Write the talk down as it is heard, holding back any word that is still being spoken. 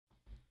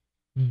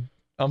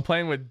I'm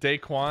playing with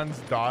Daequan's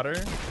daughter.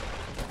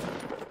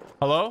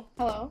 Hello?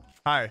 Hello.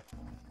 Hi.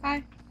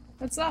 Hi.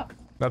 What's up?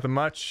 Nothing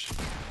much.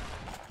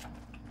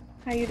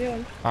 How you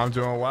doing? I'm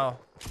doing well.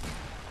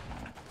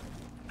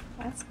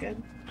 That's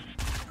good.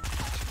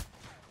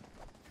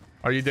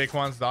 Are you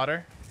Daequan's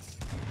daughter?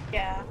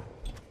 Yeah.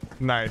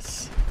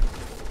 Nice.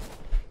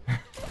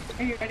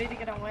 Are you ready to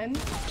get a win?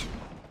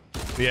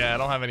 Yeah, I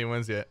don't have any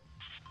wins yet.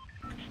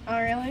 Oh,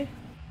 really?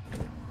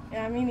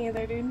 Yeah, me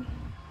neither, dude.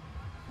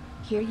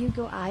 Here you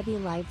go, Ivy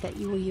Live that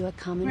you are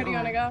coming Where do you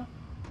on. want to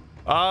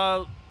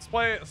go? Let's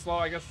play it slow,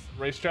 I guess.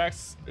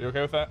 Racetracks. Are you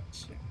okay with that?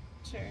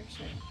 Sure.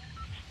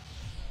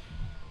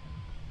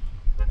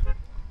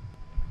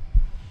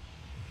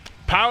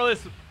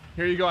 Powerless.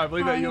 Here you go. I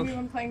believe How that long you'll. have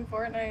you been playing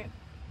Fortnite?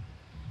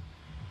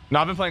 No,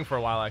 I've been playing for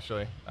a while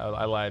actually.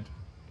 I lied.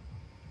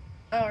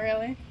 Oh,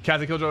 really?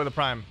 Kazi Killjoy with the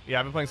Prime. Yeah,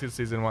 I've been playing since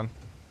season 1.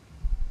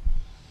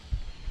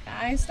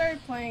 I started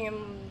playing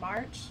in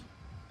March-ish.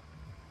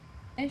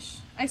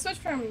 I switched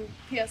from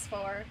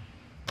PS4.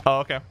 Oh,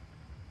 okay.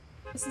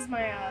 This is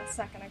my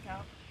second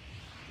account.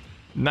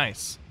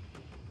 Nice.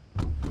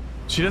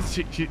 She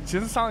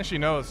doesn't sound like she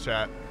knows,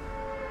 chat.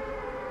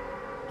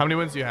 How many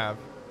wins do you have?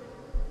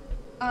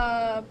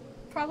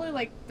 Probably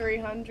like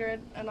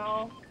 300 and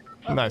all.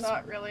 But Nice.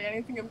 Not really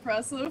anything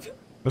impressive.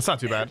 That's not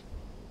too bad.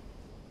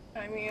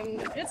 I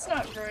mean, it's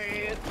not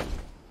great.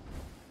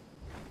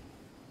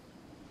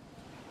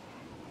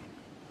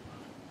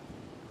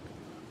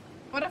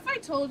 What if I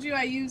told you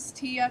I use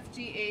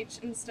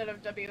TFGH instead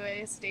of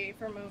WASD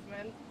for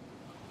movement?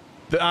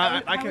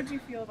 How would you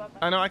feel about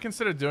that? I know I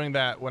considered doing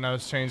that when I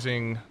was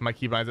changing my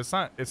keybinds.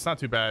 It's not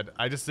too bad.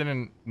 I just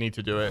didn't need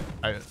to do it.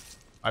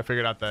 I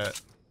figured out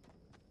that.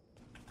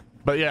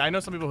 But yeah, I know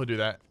some people who do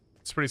that.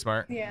 It's pretty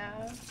smart.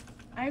 Yeah.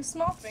 I have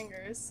small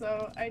fingers,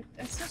 so I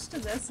switched to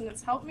this and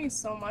it's helped me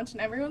so much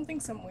and everyone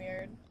thinks I'm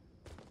weird.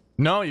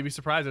 No, you'd be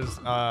surprised. There's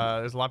a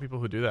lot of people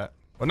who do that.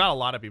 Well, not a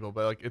lot of people,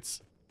 but like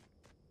it's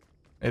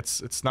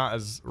not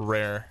as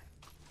rare.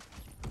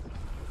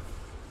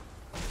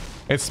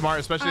 It's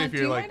smart, especially if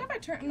you're like. Do you mind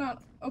if I turn on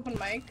open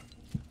mic?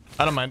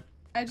 I don't mind.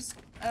 I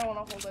don't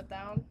want to hold it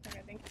down.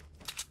 Okay, thank you.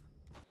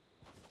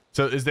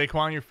 So is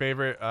Daequan your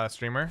favorite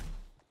streamer?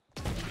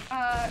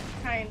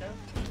 Kind of.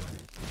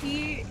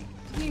 He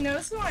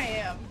knows who I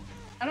am.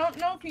 I don't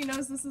know if he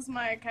knows this is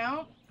my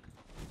account,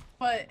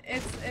 but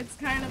it's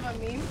kind of a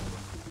meme.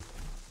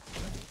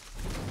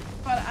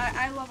 But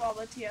I love all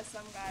the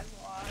TSM guys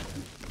a lot.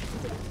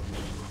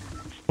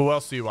 Who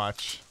else do you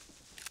watch?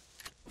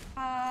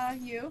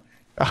 You.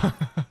 Yeah,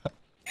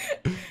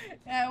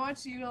 I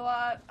watch you a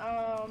lot.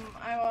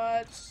 I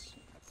watch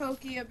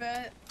Pokey a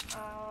bit.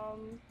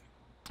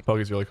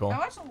 Pokey's really cool. I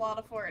watch a lot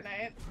of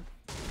Fortnite.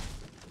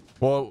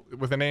 Well,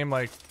 with a name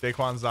like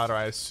Daequan's daughter,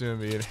 I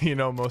assume you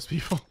know most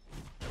people.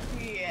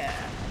 Yeah.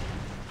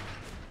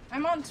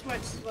 I'm on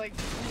Twitch like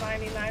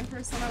 99%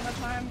 of the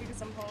time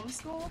because I'm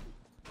homeschooled.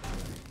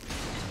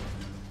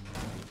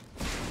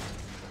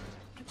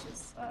 Which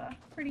is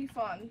pretty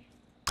fun.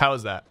 How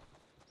is that?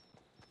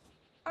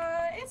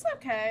 It's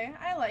okay.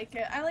 I like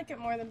it. I like it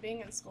more than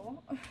being in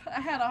school. I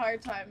had a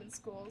hard time in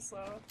school,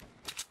 so.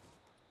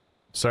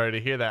 Sorry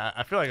to hear that.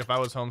 I feel like if I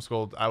was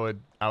homeschooled, I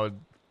would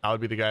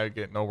be the guy who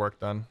get no work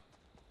done.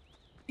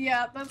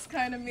 Yeah, that's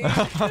kind of me.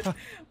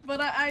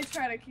 But I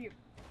try to keep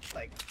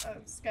like a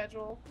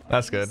schedule.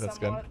 That's good. That's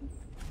somewhat. Good.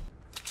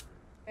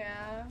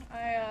 Yeah,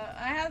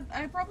 I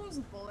had problems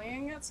with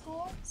bullying at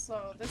school,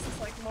 so this is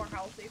like more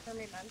healthy for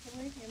me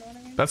mentally. You know what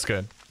I mean? That's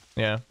good.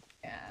 Yeah.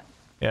 Yeah.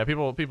 Yeah.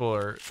 People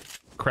are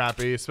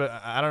crappy.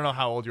 I don't know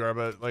how old you are,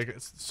 but like a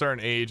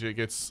certain age,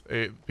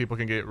 people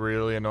can get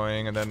really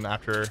annoying, and then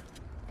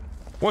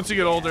once you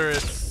get older,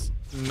 it's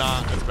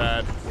not as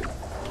bad.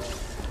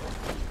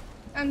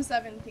 I'm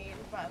 17,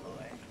 by the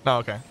way. Oh,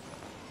 okay.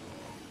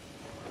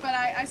 But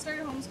I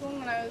started homeschooling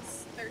when I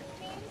was 13.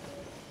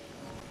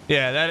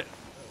 Yeah,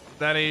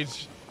 that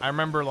age, I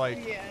remember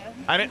like. Yeah.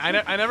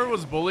 I never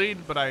was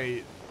bullied, but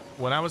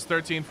when I was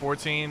 13,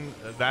 14,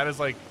 that is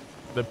like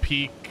the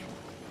peak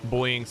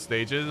bullying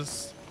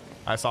stages.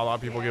 I saw a lot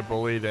of people get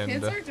bullied, and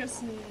kids are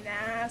just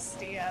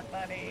nasty at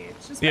that age,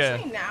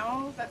 especially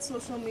now that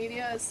social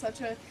media is such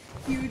a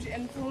huge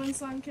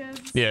influence on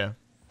kids. Yeah.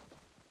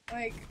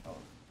 Like,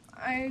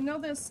 I know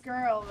this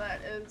girl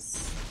that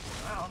is,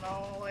 I don't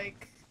know,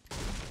 like, I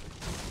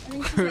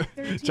think she's like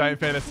 13, Giant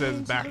Panda 14.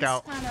 says back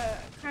out.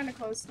 Kind of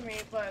close to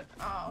me, but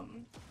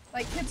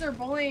like kids are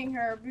bullying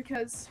her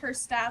because her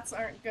stats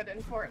aren't good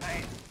in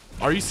Fortnite.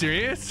 Are you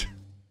serious?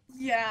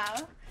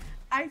 Yeah.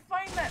 I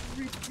find that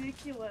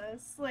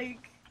ridiculous,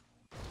 like,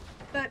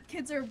 that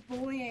kids are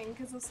bullying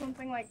because of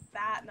something like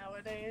that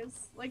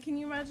nowadays. Like, can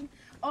you imagine,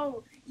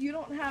 oh, you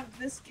don't have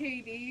this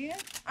KD?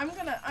 I'm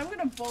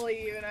gonna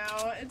bully you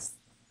now.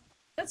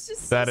 That's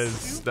just so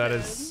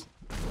stupid.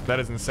 That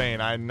is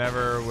insane. I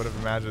never would have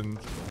imagined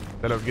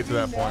that it would get to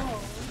that point.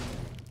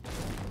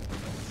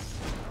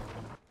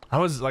 I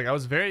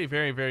was very,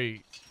 very,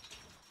 very,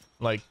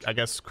 like, I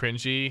guess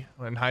cringy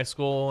in high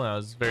school, and I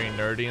was very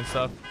nerdy and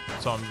stuff.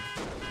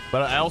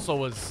 But I also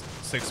was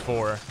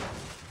 6'4",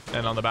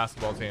 and on the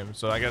basketball team.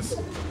 So I guess,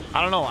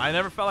 I don't know. I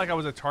never felt like I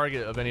was a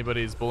target of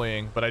anybody's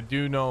bullying, but I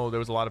do know there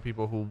was a lot of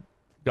people who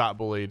got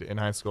bullied in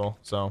high school.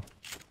 So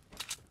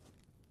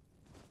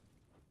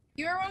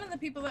You were one of the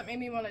people that made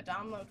me want to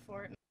download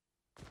Fortnite.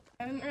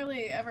 I didn't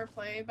really ever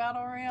play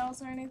battle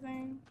royales or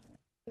anything.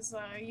 It was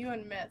you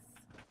and Myth.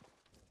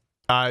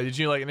 did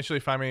you like initially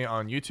find me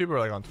on YouTube or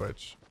like on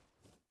Twitch?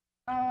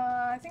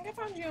 I think I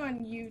found you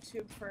on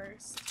YouTube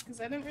first, because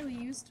I didn't really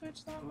use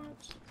Twitch that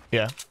much.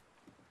 Yeah.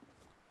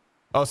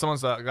 Oh,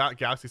 someone's got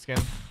Galaxy skin.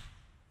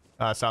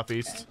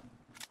 Southeast.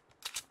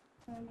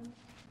 Okay.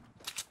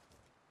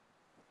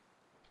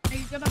 Are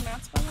you good on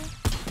mats, by the way?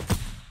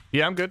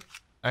 Yeah, I'm good.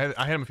 I hit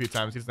him a few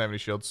times. He doesn't have any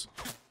shields.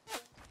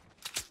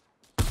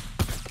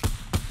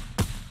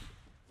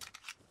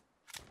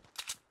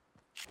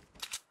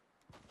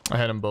 I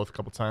hit him both a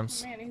couple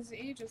times. Oh, man, he's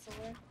ages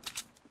away.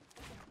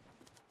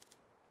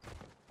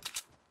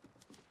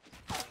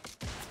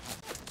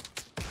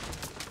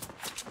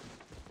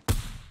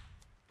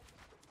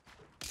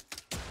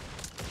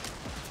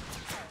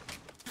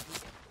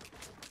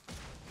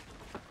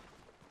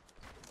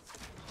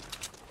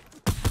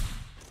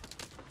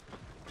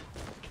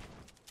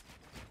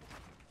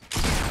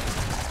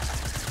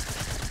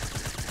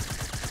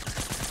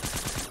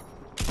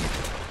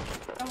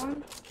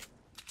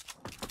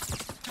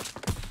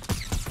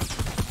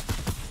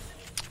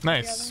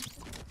 Nice.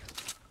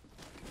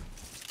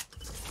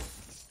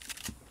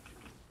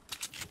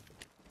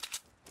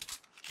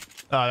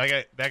 Oh,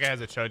 that guy has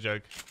a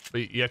choke,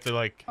 but you have to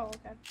like. Oh,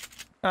 okay.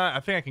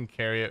 I think I can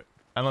carry it,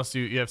 unless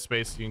you have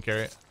space. You can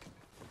carry it.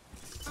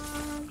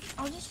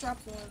 I'll just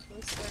drop the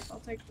slurp.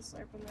 I'll take the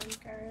slurp and then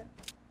carry it.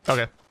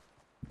 Okay.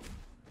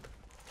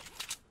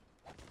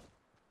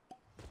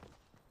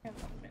 I have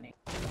one mini.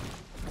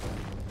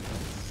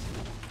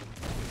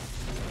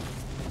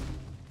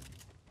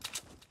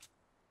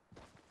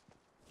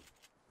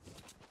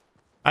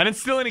 I didn't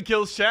steal any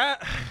kills,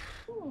 chat.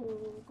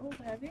 Ooh, gold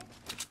heavy.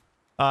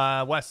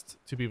 West,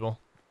 2 people.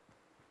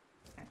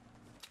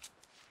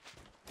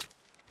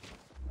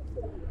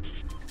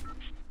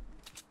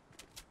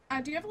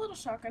 Do you have a little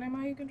shotgun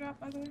ammo you can drop,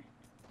 by the way?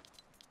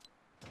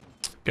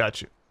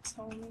 Got you.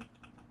 Tell me.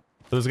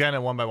 There's a guy in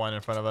a 1x1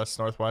 in front of us,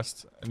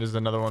 northwest, and there's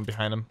another one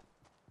behind him.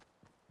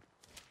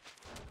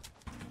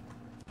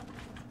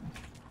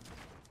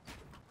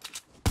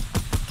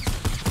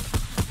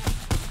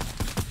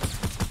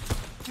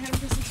 I have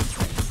for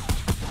 66.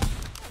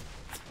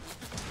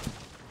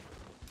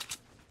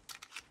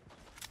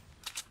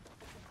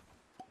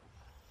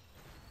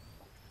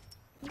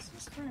 This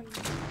is fun.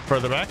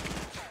 Further back?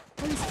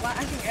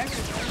 I think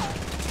everywhere.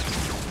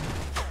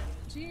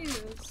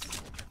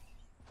 Jeez.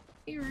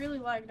 He really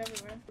lagged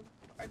everywhere.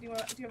 Or do you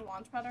have a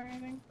launch pad or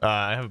anything?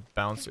 I have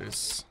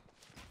bouncers.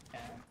 Yeah.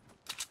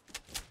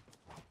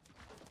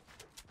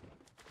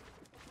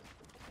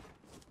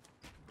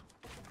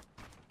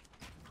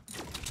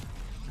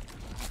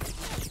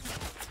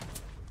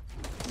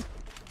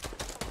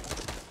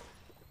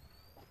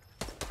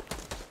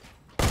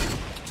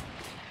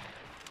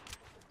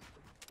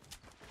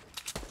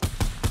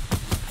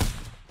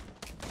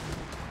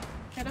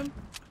 Hit him.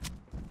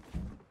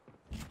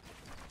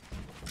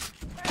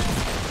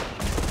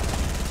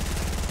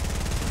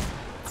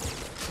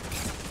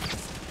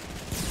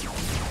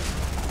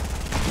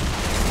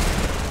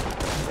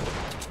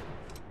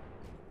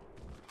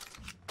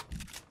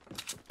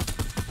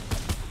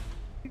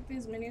 Pick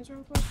these minis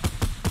real quick.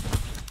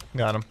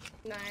 Got him.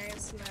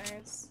 Nice,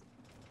 nice.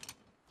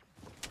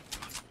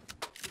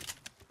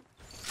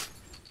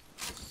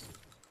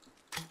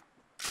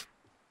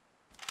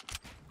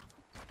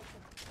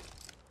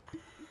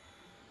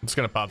 I'm just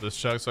gonna pop this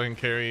chug so I can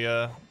carry.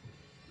 Oh,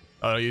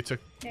 no, you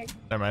took. Yeah.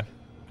 Never mind.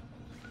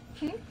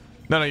 Hmm?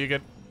 No, you're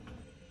good.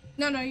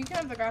 No, you can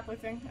have the grappling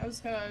thing. I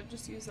was gonna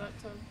just use that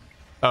to.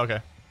 Oh,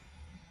 okay.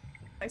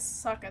 I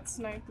suck at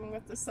sniping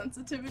with the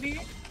sensitivity.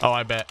 Oh,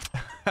 I bet.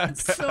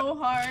 It's so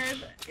hard.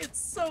 It's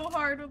so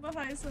hard with the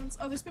high sense.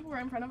 Oh, there's people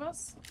right in front of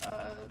us.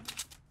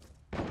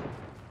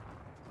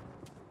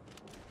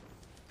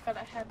 Got a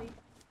heavy.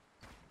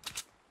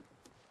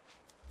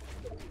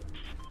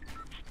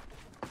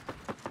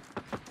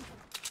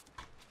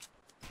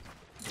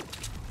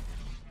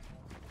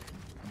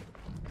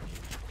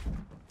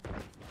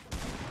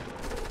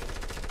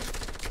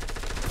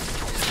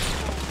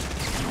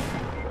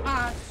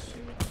 Ah,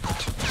 shoot.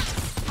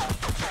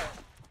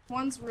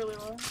 One's really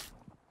low.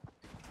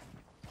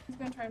 He's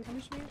gonna try and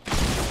finish me.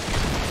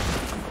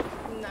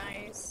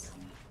 Nice.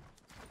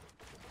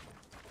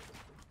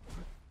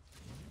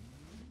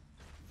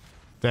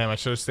 Damn, I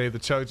should have saved the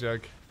chug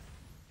jug.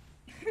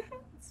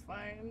 It's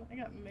fine. I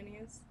got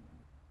minis.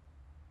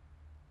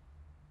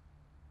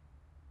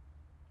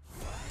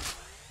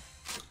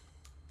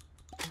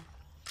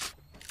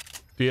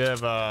 Do you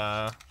have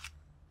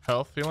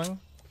health feeling?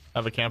 I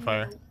have a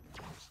campfire.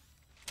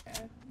 Yeah,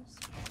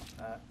 just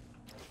that.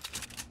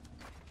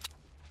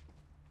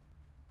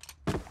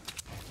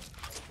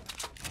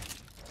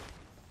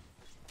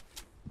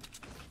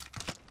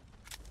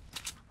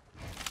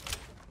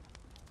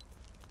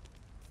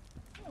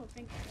 Oh,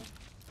 thank you.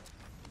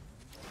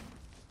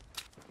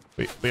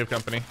 We have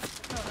company.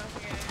 Oh,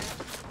 okay.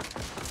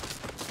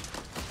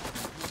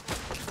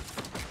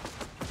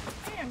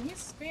 Damn,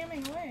 he's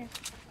spamming away.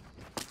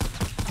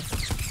 I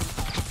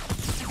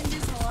think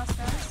these are the last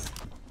guys.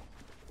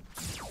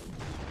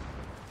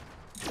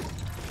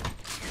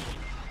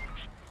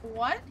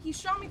 What? He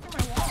shot me through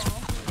my wall.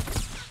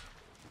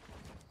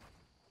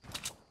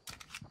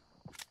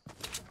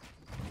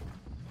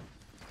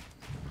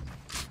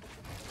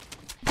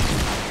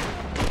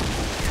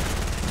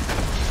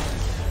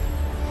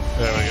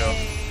 There we go.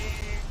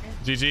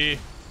 GG.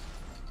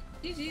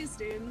 GG's,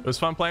 dude. It was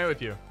fun playing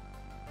with you.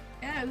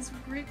 Yeah, it was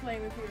great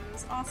playing with you. It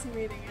was awesome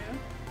meeting you.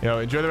 You know,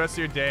 enjoy the rest of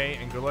your day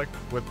and good luck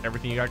with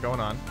everything you got going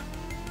on.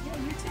 Yeah,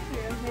 you too,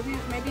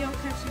 dude. Maybe I'll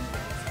catch you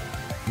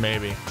guys.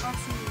 Maybe.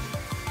 Awesome.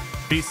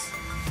 Peace.